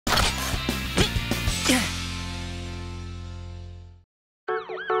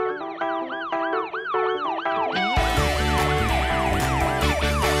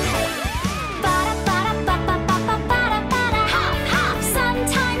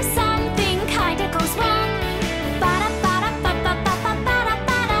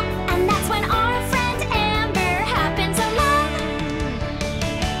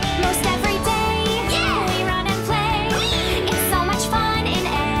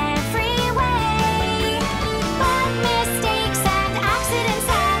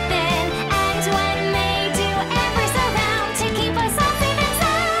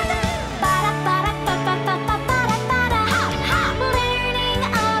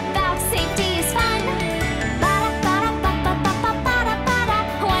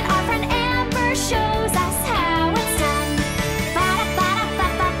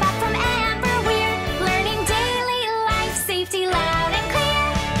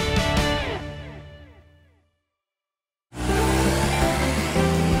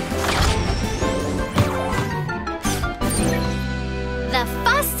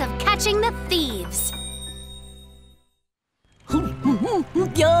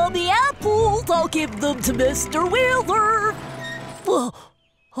yummy apples. I'll give them to Mr. Wheeler. The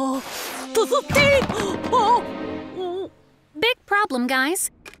thief! Big problem,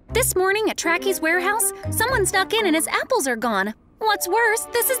 guys. This morning at Tracky's warehouse, someone snuck in and his apples are gone. What's worse,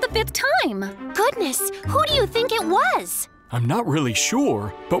 this is the 5th time. Goodness, who do you think it was? I'm not really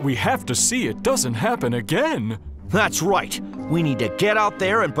sure, but we have to see it doesn't happen again. That's right. We need to get out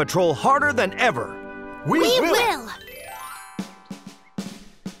there and patrol harder than ever. We will!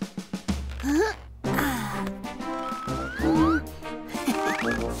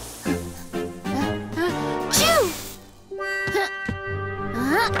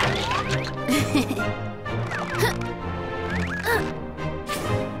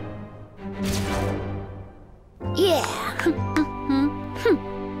 Yeah.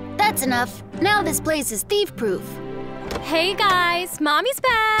 That's enough. Now this place is thief-proof. Hey guys, Mommy's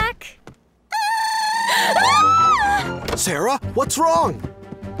back. Sarah, what's wrong?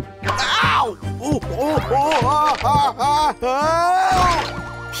 Ow!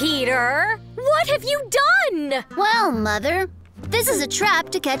 Peter, what have you done? Well, Mother, this is a trap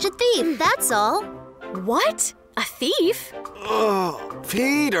to catch a thief, that's all. What? A thief?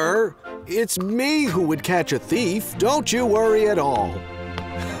 Peter, it's me who would catch a thief. Don't you worry at all.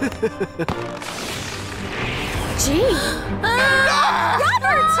 Gee.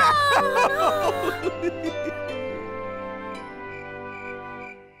 Robert!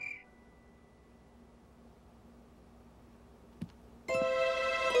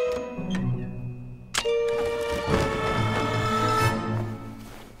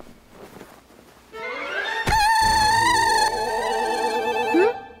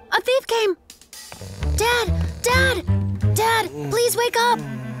 A thief came! Dad, please wake up!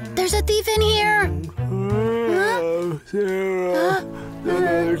 There's a thief in here! Sarah,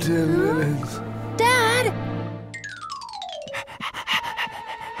 another 10 minutes. Dad!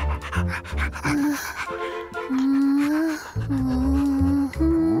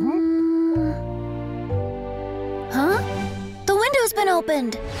 Huh? The window's been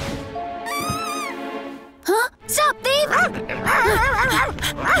opened! Huh? Stop, thief!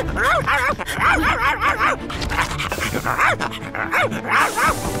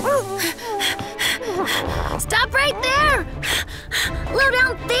 Stop right there!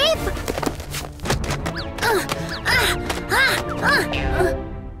 Low-down thief!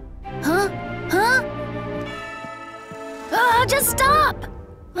 Huh? Just stop!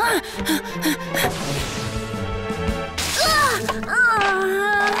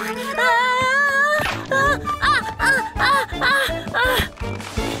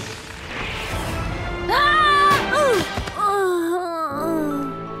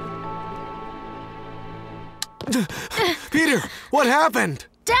 Peter, what happened?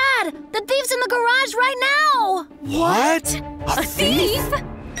 Dad, the thief's in the garage right now! What? A thief?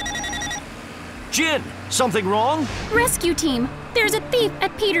 Jin, something wrong? Rescue team, there's a thief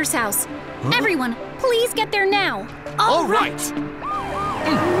at Peter's house. Huh? Everyone, please get there now. All right.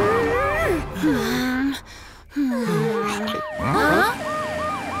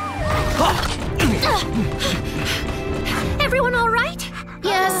 Everyone all right?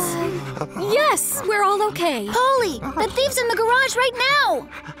 Yes. Yes, we're all okay. Polly, the thief's in the garage right now.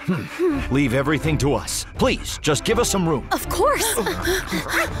 Leave everything to us. Please, just give us some room. Of course.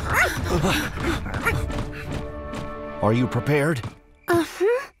 Are you prepared?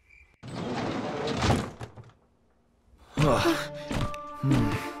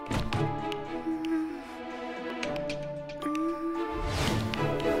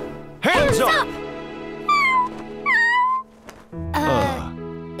 Hands up!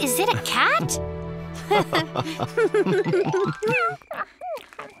 Is it a cat?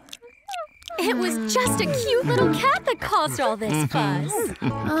 It was just a cute little cat that caused all this fuss.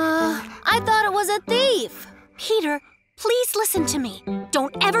 I thought it was a thief. Peter, please listen to me.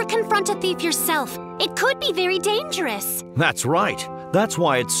 Don't ever confront a thief yourself. It could be very dangerous. That's right. That's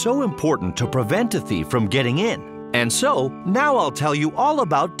why it's so important to prevent a thief from getting in. And so, now I'll tell you all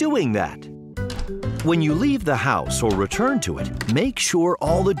about doing that. When you leave the house or return to it, make sure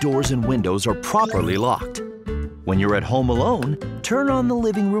all the doors and windows are properly locked. When you're at home alone, turn on the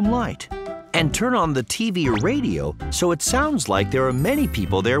living room light. And turn on the TV or radio so it sounds like there are many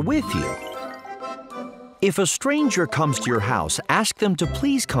people there with you. If a stranger comes to your house, ask them to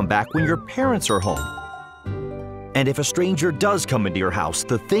please come back when your parents are home. And if a stranger does come into your house,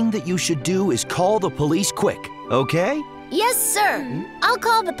 the thing that you should do is call the police quick, okay? Yes, sir. I'll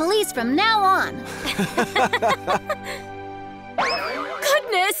call the police from now on.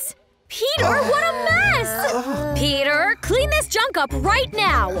 Goodness! Peter, what a mess! Peter, clean this junk up right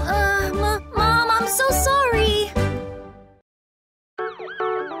now. Mom, I'm so sorry.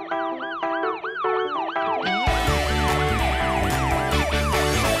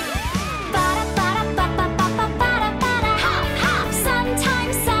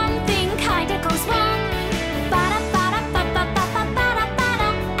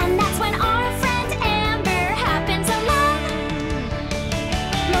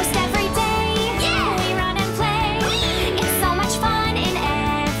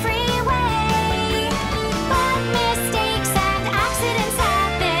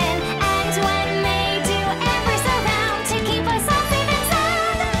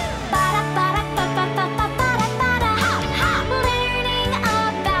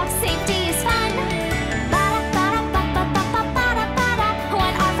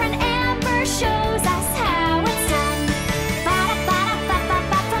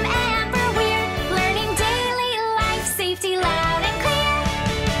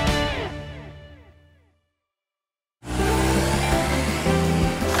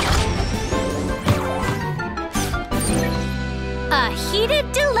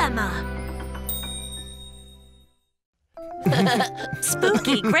 them.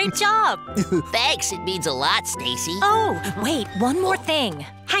 Spooky, great job. Thanks, it means a lot, Stacy. Oh, wait, one more thing.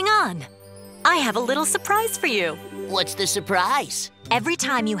 Hang on. I have a little surprise for you. What's the surprise? Every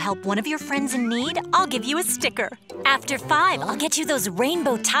time you help one of your friends in need, I'll give you a sticker. After 5, I'll get you those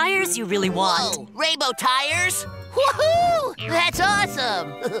rainbow tires you really want. Whoa, rainbow tires? Woohoo! That's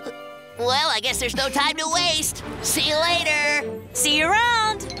awesome! Well, I guess there's no time to waste. See you later. See you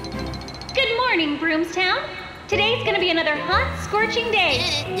around. Good morning, Broomstown. Today's gonna be another hot, scorching day.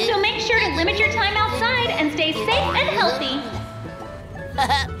 So make sure to limit your time outside and stay safe and healthy.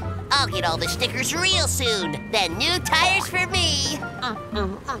 I'll get all the stickers real soon. Then new tires for me.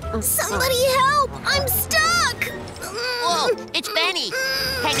 Somebody help! I'm stuck! Whoa, it's Benny.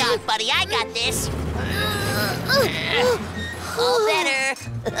 Hang on, buddy, I got this. All better.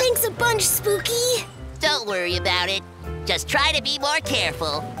 Thanks a bunch, Spooky. Don't worry about it. Just try to be more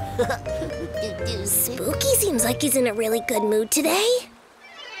careful. Spooky seems like he's in a really good mood today.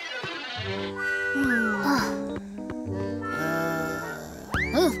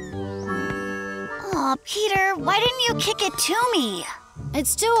 Aw, Peter, why didn't you kick it to me?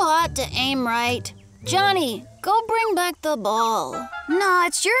 It's too hot to aim right. Johnny, go bring back the ball. No,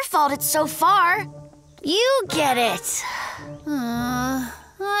 it's your fault it's so far. You get it. I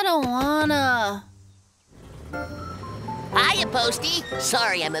don't wanna. Hiya, Posty.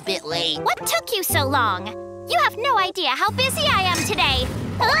 Sorry I'm a bit late. What took you so long? You have no idea how busy I am today.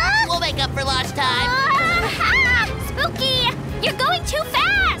 We'll make up for lost time. Spooky! You're going too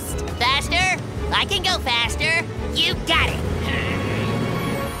fast! Faster? I can go faster. You got it.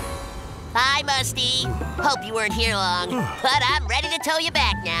 Hi, Musty. Hope you weren't here long, but I'm ready to tow you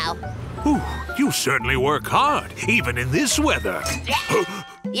back now. Ooh, you certainly work hard, even in this weather.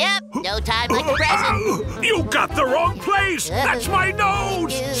 Yep, no time like the present. You got the wrong place! That's my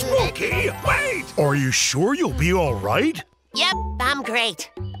nose! Spooky, wait! Are you sure you'll be all right? Yep, I'm great.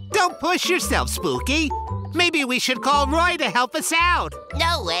 Don't push yourself, Spooky. Maybe we should call Roy to help us out.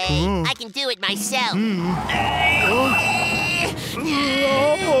 No way. I can do it myself.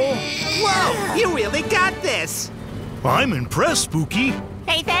 Whoa, you really got this. I'm impressed, Spooky.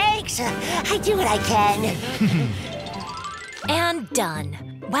 Hey, thanks. I do what I can. And done.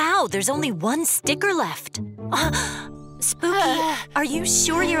 Wow, there's only one sticker left. Spooky, are you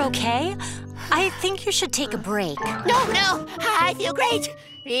sure you're okay? I think you should take a break. No, I feel great.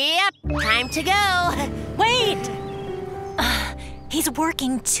 Yep, time to go. Wait! He's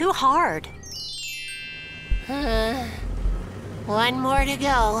working too hard. One more to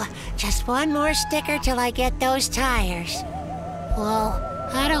go. Just one more sticker till I get those tires. Whoa,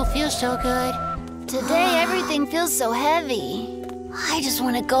 I don't feel so good. Today everything feels so heavy. I just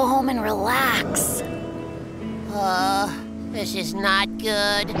want to go home and relax. This is not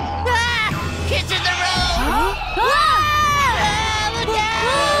good. Ah! Kids in the road! Look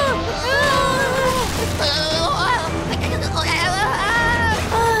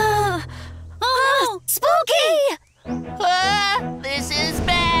Oh, Spooky! This is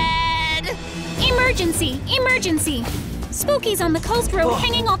bad! Emergency! Emergency! Spooky's on the coast road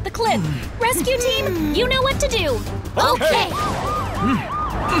hanging off the cliff. Rescue team, you know what to do. Okay!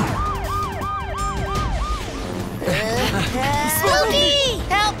 Spooky!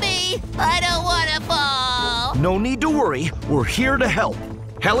 Help me! I don't want to fall! No need to worry. We're here to help.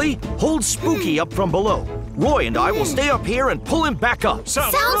 Helly, hold Spooky up from below. Roy and I will stay up here and pull him back up.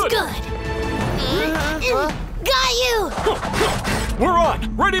 Sounds good! Got you! We're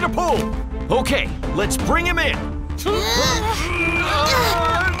on, ready to pull. Okay, let's bring him in.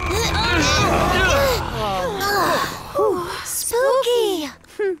 Spooky!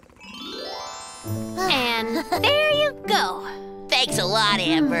 And there you go. Thanks a lot,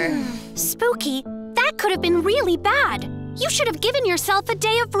 Amber. Spooky, that could have been really bad. You should have given yourself a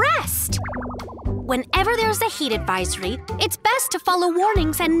day of rest. Whenever there's a heat advisory, it's best to follow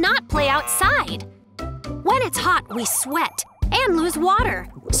warnings and not play outside. When it's hot, we sweat and lose water.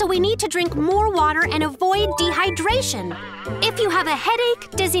 So we need to drink more water and avoid dehydration. If you have a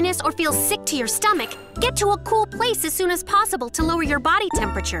headache, dizziness, or feel sick to your stomach, get to a cool place as soon as possible to lower your body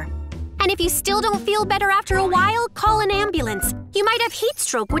temperature. And if you still don't feel better after a while, call an ambulance. You might have heat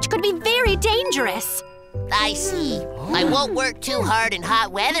stroke, which could be very dangerous. I see. I won't work too hard in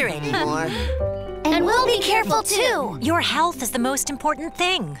hot weather anymore. And we'll be careful too. Your health is the most important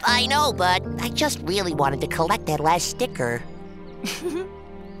thing. I know, but I just really wanted to collect that last sticker.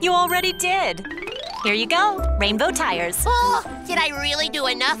 You already did. Here you go, rainbow tires. Oh, did I really do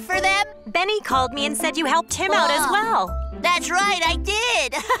enough for them? Benny called me and said you helped him out as well. That's right, I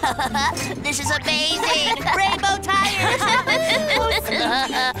did. This is amazing. Rainbow tires.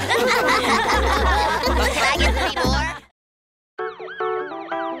 Can I get 3 more?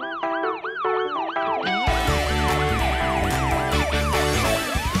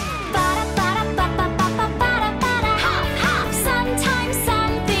 Sometimes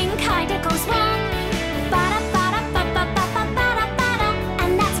something kinda goes wrong.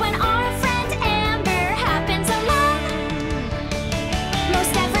 And that's when our friend Amber happens along.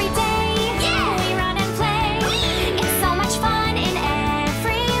 Most every day, we run and play. It's so much fun in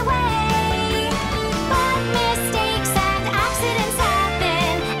every way. But mistakes and accidents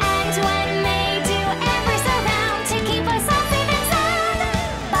happen, and when they do, Amber's around to keep us all safe and sound.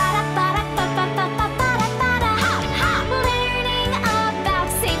 Hop, hop. Learning about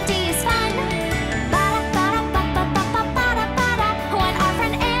safety is fun. When our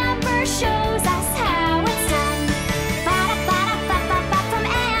friend Amber shows us how it's done. From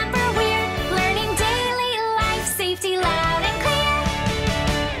Amber we're learning daily life safety loud and clear.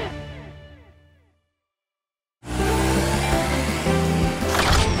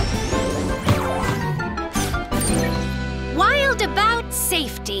 Wild about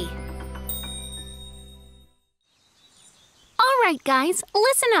safety. All right, guys,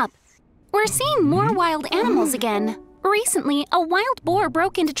 listen up. We're seeing more wild animals again. Recently, a wild boar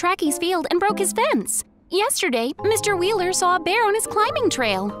broke into Tracky's field and broke his fence. Yesterday, Mr. Wheeler saw a bear on his climbing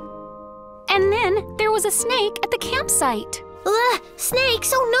trail. And then there was a snake at the campsite.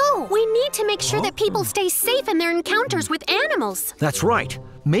 Snakes? Oh no! We need to make sure that people stay safe in their encounters with animals. That's right.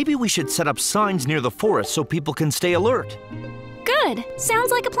 Maybe we should set up signs near the forest so people can stay alert. Good. Sounds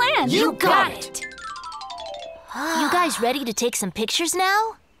like a plan. You got it. You guys ready to take some pictures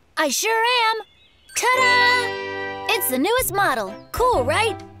now? I sure am. Ta-da! It's the newest model. Cool,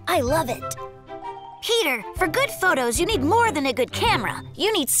 right? I love it. Peter, for good photos, you need more than a good camera.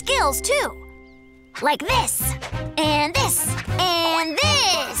 You need skills, too. Like this, and this, and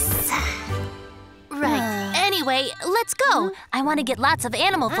this. Right. Anyway, let's go. I want to get lots of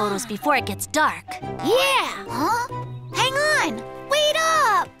animal photos before it gets dark. Yeah. Huh? Hang on. Wait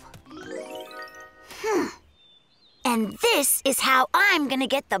up. And this is how I'm gonna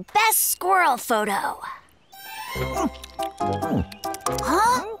get the best squirrel photo.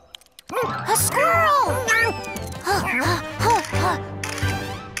 Huh? A squirrel!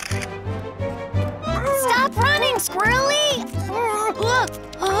 Stop running, Squirrely!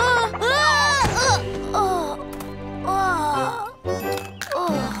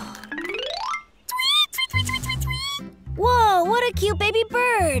 Whoa, what a cute baby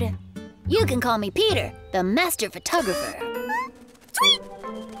bird. You can call me Peter, the master photographer.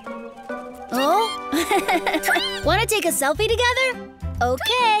 Oh? Want to take a selfie together?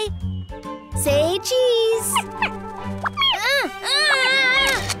 Okay. Say cheese.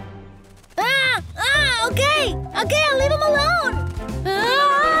 Okay, I'll leave him alone.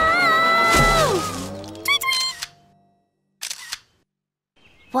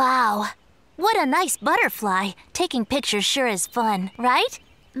 Wow. What a nice butterfly. Taking pictures sure is fun, right?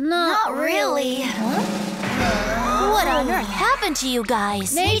 Not really. What on earth happened to you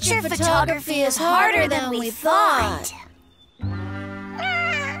guys? Nature photography is harder than we thought.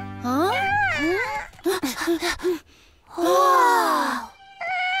 Huh? Whoa!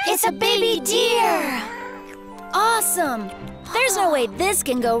 It's a baby deer! Awesome! There's no way this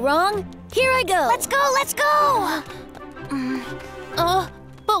can go wrong. Here I go. Let's go, let's go!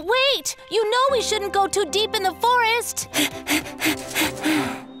 But wait! You know we shouldn't go too deep in the forest!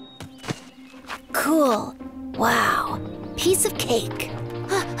 Cool. Wow. Piece of cake.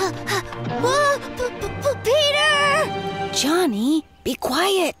 Peter! Johnny, be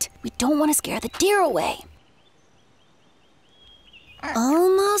quiet. We don't want to scare the deer away.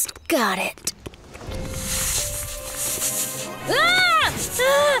 Almost got it. Ah! A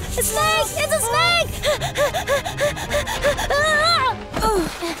snake! It's a snake!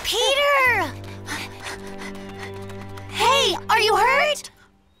 Peter! Hey, are you hurt?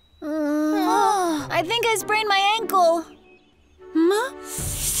 I think I sprained my ankle. More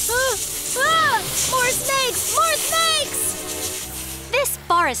snakes! More snakes! This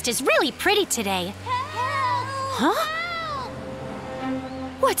forest is really pretty today. Huh?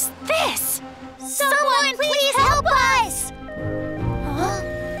 What's this? Someone please help us!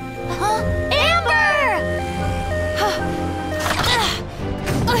 Amber!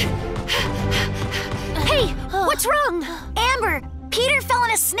 Hey, what's wrong? Amber, Peter fell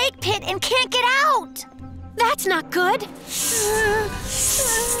in a snake pit and can't get out. That's not good.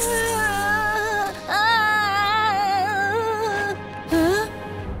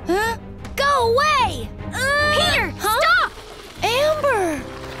 Go away! Peter, stop!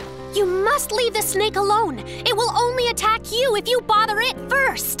 You must leave the snake alone. It will only attack you if you bother it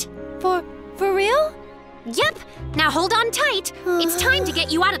first. For real? Yep. Now hold on tight. It's time to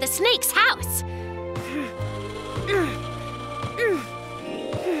get you out of the snake's house.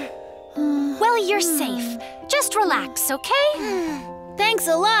 Well, you're safe. Just relax, okay? Thanks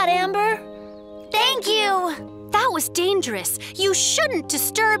a lot, Amber. Thank you. That was dangerous. You shouldn't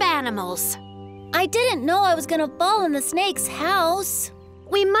disturb animals. I didn't know I was gonna fall in the snake's house.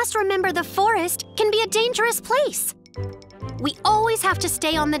 We must remember the forest can be a dangerous place. We always have to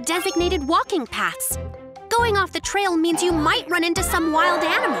stay on the designated walking paths. Going off the trail means you might run into some wild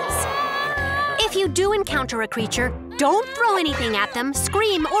animals. If you do encounter a creature, don't throw anything at them,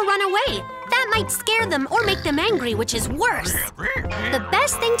 scream, or run away. That might scare them or make them angry, which is worse. The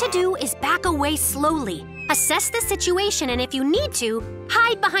best thing to do is back away slowly. Assess the situation, and if you need to,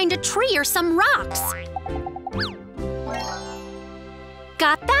 hide behind a tree or some rocks.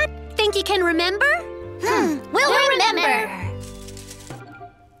 Got that? Think you can remember? We'll remember.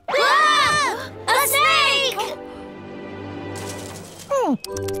 Ah! A snake!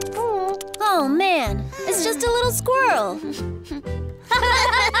 Oh man, it's just a little squirrel.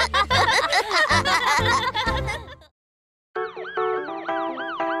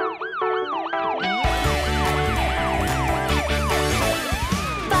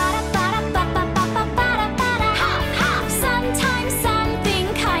 Sometimes something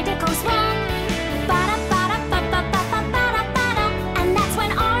kinda goes wrong. And that's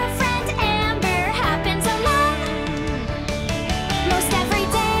when our friend Amber happens along. Most every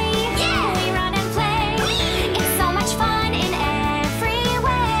day, we run and play. It's so much fun in every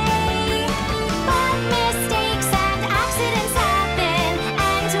way. But mistakes and accidents happen,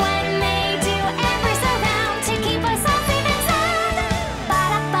 and when they do, Amber's around to keep us all safe and sound.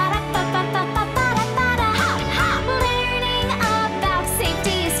 Learning about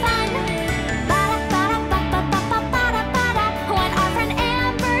safety is fun. When our friend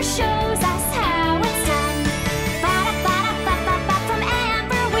Amber shows us how it's done. From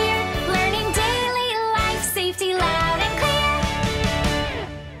Amber we're learning daily life safety loud and clear.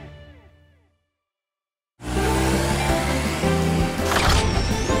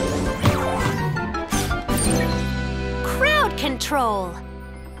 Crowd control.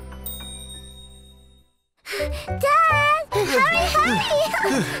 Dad! Hurry!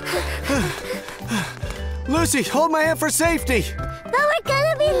 Lucy, hold my hand for safety. But we're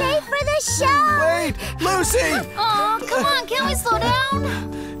gonna be late for the show! Wait, Lucy! Oh, come on, can't we slow down?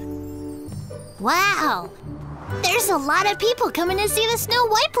 Wow! There's a lot of people coming to see the Snow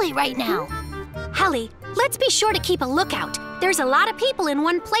White play right now. Hallie, let's be sure to keep a lookout. There's a lot of people in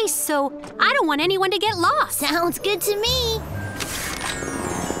one place, so I don't want anyone to get lost. Sounds good to me.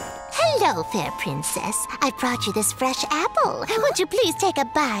 Hello, fair princess. I brought you this fresh apple. Would you please take a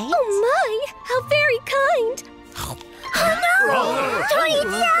bite? Oh my, how very kind. Oh no! Don't eat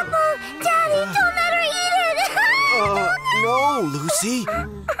the apple! Daddy, don't let her eat it! No, Lucy.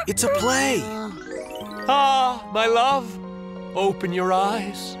 It's a play. Ah, my love, open your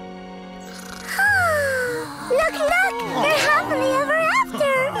eyes. Look! They're happily ever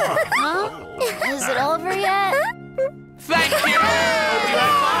after! Huh? Is it over yet? Thank you!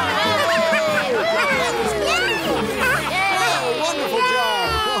 Wonderful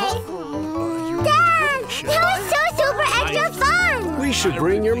job. Dad! That was so super extra fun! We should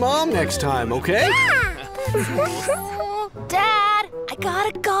bring your mom next time, okay? Dad, I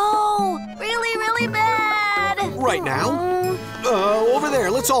gotta go. Really, really bad. Right now? Over there.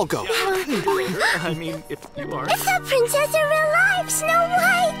 Let's all go. I mean, if you are... It's the princess in real life, Snow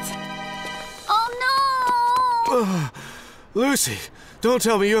White! Oh no! Lucy, don't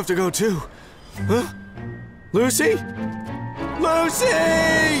tell me you have to go too. Huh? Lucy?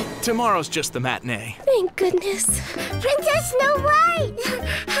 Lucy! Tomorrow's just the matinee. Thank goodness. Princess Snow White!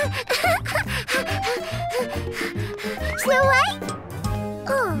 Snow White?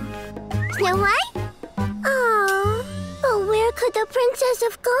 Oh. Snow White? Oh. Oh, where could the princess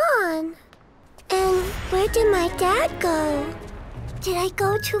have gone? And where did my dad go? Did I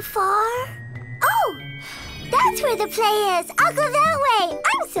go too far? Oh! That's where the play is. I'll go that way.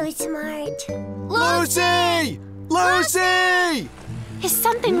 I'm so smart. Lucy! Lucy! Is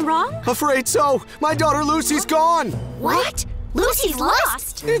something wrong? Afraid so. My daughter Lucy's gone. What? Lucy's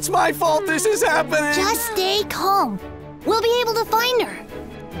lost? It's my fault this is happening. Just stay calm. We'll be able to find her.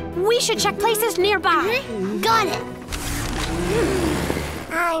 We should check places nearby. Got it.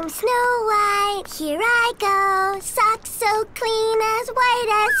 I'm Snow White. Here I go. Socks so clean as white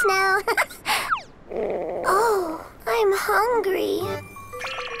as snow. Oh, I'm hungry.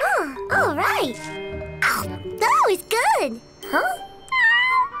 Oh, all right. Oh, that was good. Huh?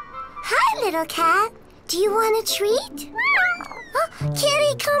 little cat. Do you want a treat? Oh,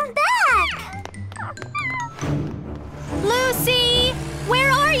 Kitty, come back! Lucy! Where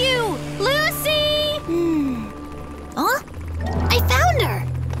are you? Lucy! Huh? I found her!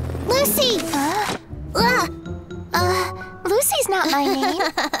 Lucy! Lucy's not my name.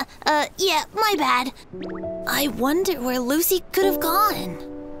 Yeah, my bad. I wonder where Lucy could have gone.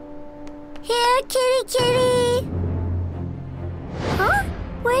 Here, kitty, kitty! Huh?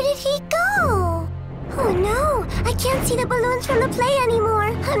 Where did he go? Oh no, I can't see the balloons from the play anymore.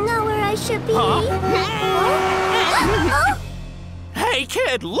 I'm not where I should be. Oh? Hey,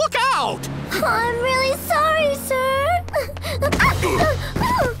 kid, look out! Oh, I'm really sorry, sir.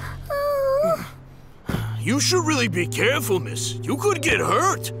 You should really be careful, miss. You could get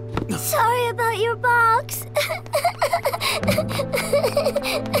hurt. Sorry about your box.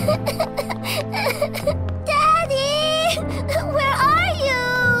 Daddy! Where are you?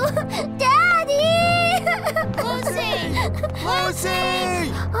 Daddy! Lucy!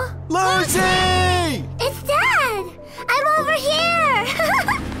 Lucy! Lucy! It's Dad! I'm over here!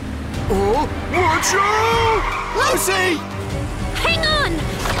 Oh, watch out! Lucy! Hang on!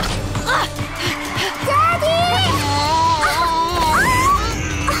 Daddy!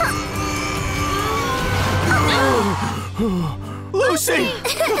 Lucy!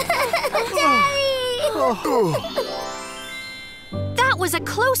 That was a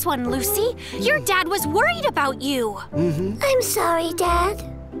close one, Lucy. Your dad was worried about you. I'm sorry, Dad.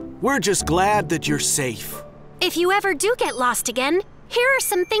 We're just glad that you're safe. If you ever do get lost again, here are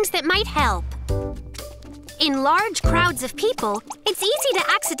some things that might help. In large crowds of people, it's easy to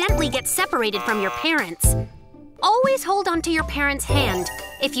accidentally get separated from your parents. Always hold onto your parents' hand.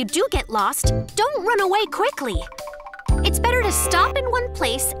 If you do get lost, don't run away quickly. It's better to stop in one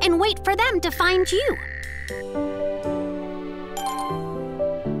place and wait for them to find you.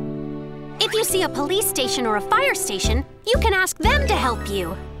 If you see a police station or a fire station, you can ask them to help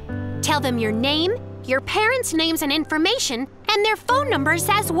you. Tell them your name, your parents' names and information, and their phone numbers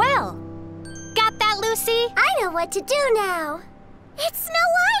as well. Got that, Lucy? I know what to do now. It's Snow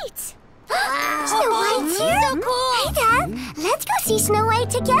White! Snow White's here? So cool! Hey, Dad, let's go see Snow White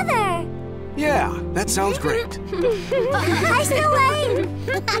together. Yeah, that sounds great. Hi, Snow White!